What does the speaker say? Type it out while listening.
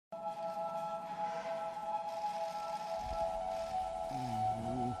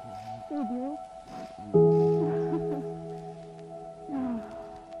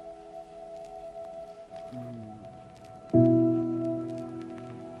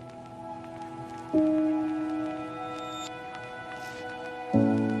Oh.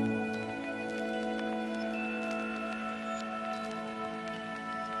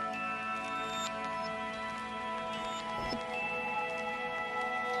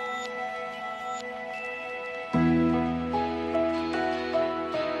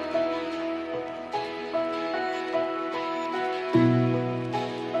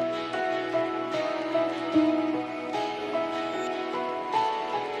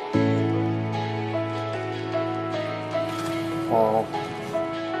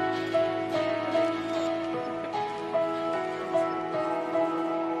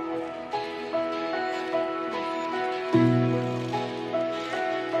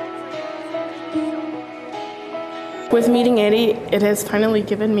 With meeting Andy, it has finally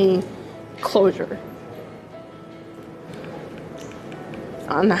given me closure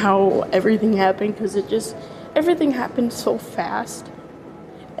on how everything happened, because everything happened so fast,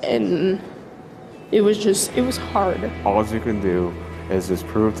 and it was hard. All you can do is just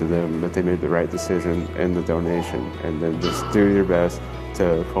prove to them that they made the right decision in the donation, and then just do your best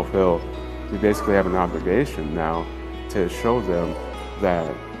to fulfill. You basically have an obligation now to show them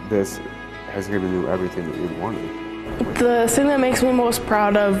that this has given you everything that you wanted. The thing that makes me most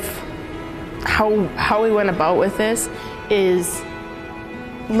proud of how we went about with this is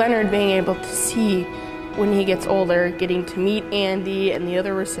Leonard being able to see, when he gets older, getting to meet Andy and the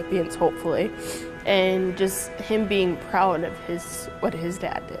other recipients, hopefully, and just him being proud of what his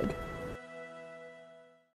dad did.